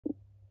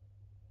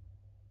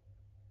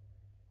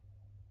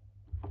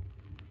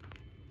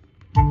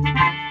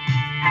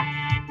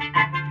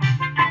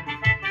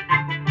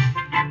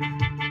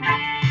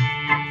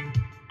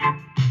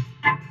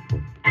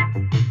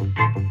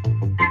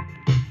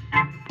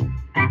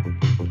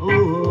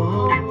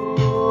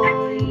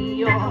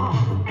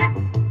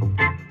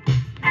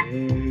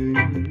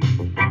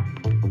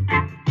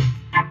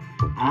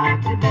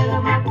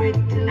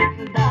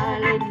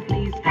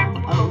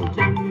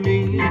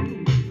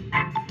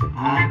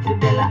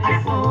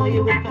saw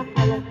you with a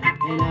fella,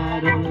 and I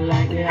don't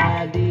like the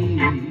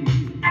idea.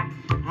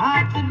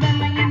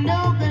 Archibella, you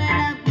know that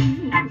I love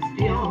you,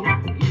 still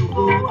you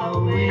go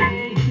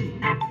away.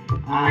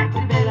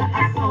 Archibella,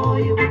 I saw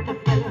you with a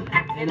fella,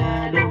 and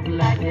I don't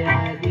like the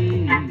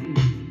idea.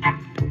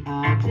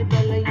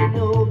 Archibella, you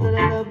know that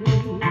I love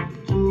you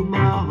to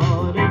my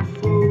heart and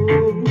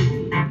soul.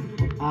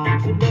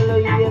 Archibella,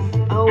 yes,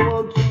 I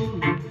want you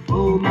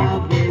for my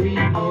very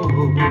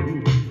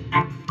own.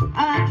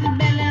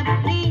 Archibella,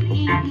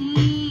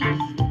 please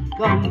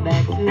come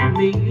back to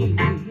me.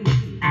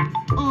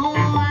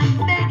 Oh,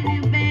 I'm begging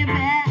you, baby,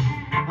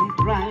 I'm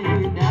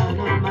crying down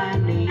on my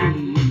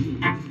knees.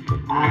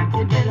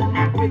 Archibella,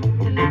 my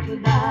pretty little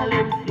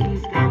darling,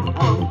 please come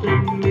on to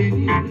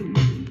me.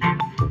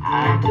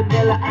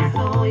 Archibella, I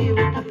saw you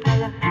with a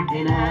fella,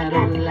 and I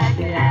don't like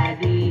the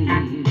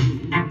idea.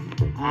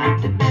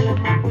 Archibella,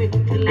 my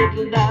pretty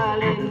little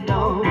darling,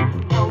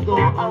 don't go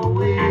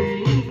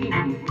away.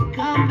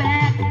 Come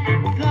back,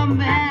 come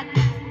back,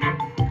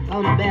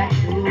 come back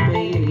to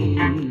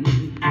me.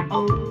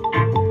 Oh,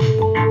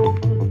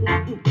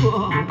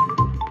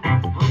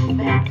 come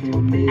back to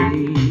me.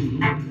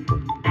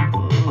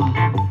 Oh,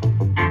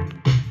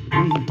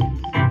 please,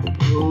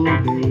 oh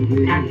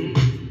baby.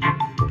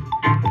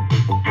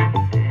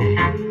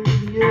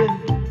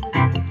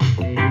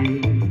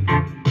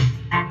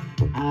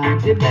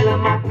 Archibella,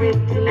 my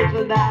pretty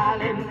little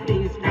darling,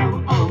 please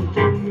come on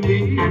to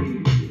me.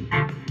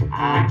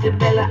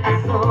 Archibella,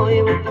 I saw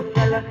you with a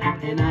fella,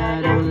 and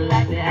I don't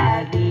like the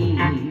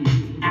idea.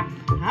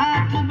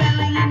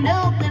 Archibella, you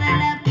know that I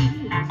love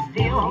you,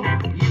 still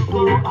you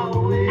go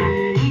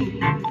away.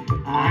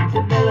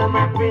 Archibella,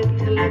 my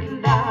pretty little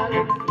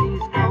darling,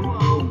 please come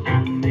on to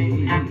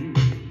me.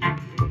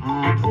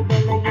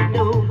 Archibella, you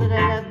know that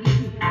I love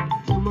you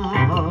to my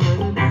heart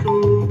and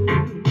soul.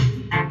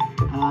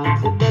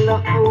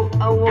 Archibella, oh,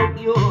 I want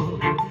you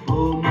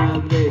for my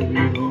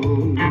very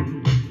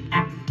own.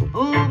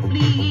 Oh,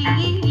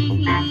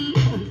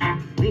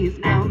 please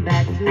come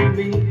back to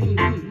me.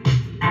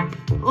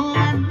 Oh,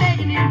 I'm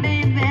begging you,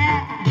 baby,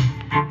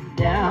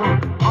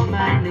 down on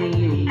my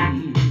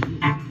knees.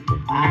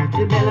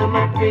 Archibella,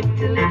 my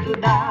pretty little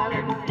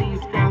darling,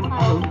 please come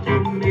on to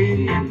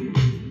me.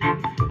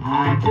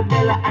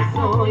 Archibella, I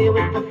saw you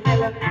with a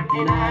fella,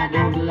 and I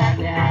don't like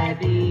the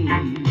idea.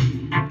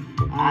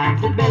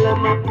 Archibella,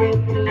 my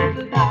pretty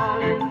little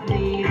darling,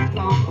 please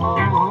come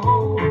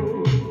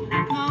on.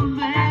 Come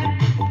back,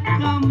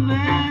 come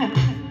back,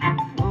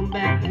 come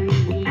back to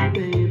me,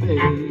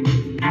 baby.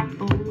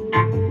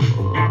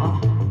 Oh,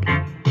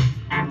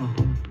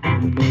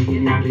 I'm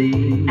begging you,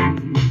 please.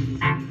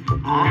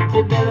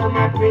 Archibella,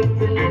 my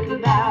pretty little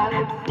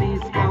darling,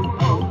 please come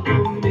on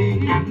to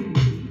me.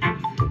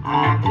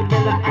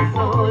 Archibella, I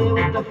saw you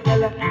with a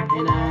fella,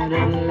 and I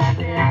don't like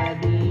the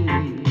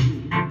idea.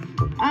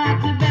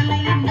 Archibella,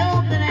 you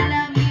know that I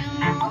love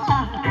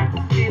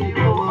you, still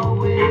go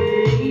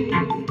away.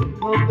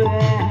 Come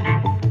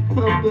back,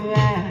 come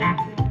back,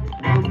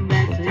 come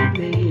back to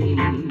me.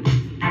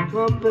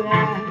 Come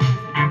back,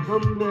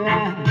 come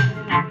back,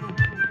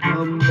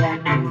 come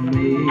back to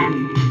me.